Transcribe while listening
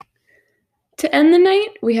To end the night,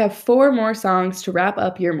 we have 4 more songs to wrap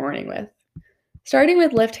up your morning with. Starting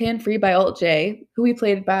with Left Hand Free by Alt J, who we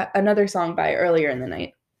played another song by earlier in the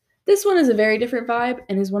night. This one is a very different vibe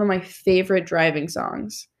and is one of my favorite driving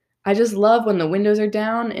songs. I just love when the windows are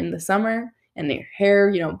down in the summer and their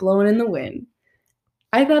hair, blowing in the wind.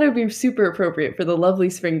 I thought it would be super appropriate for the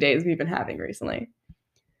lovely spring days we've been having recently.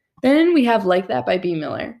 Then we have Like That by B.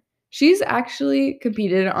 Miller. She's actually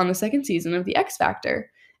competed on the second season of The X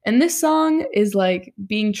Factor, and this song is like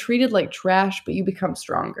being treated like trash, but you become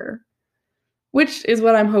stronger, which is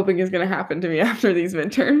what I'm hoping is going to happen to me after these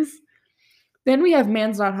midterms. Then we have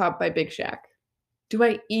Man's Not Hot by Big Shaq. Do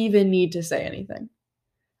I even need to say anything?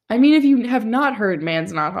 I mean, if you have not heard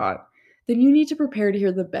Man's Not Hot, then you need to prepare to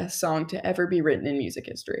hear the best song to ever be written in music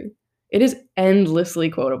history. It is endlessly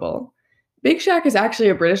quotable. Big Shaq is actually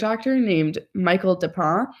a British actor named Michael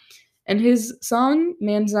Dupont, and his song,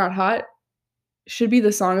 Man's Not Hot, should be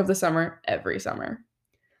the song of the summer every summer.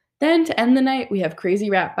 Then to end the night, we have Crazy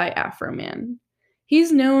Rap by Afroman.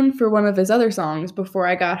 He's known for one of his other songs, Before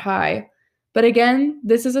I Got High, but again,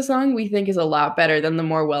 this is a song we think is a lot better than the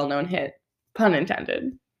more well-known hit. Pun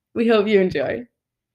intended. We hope you enjoy.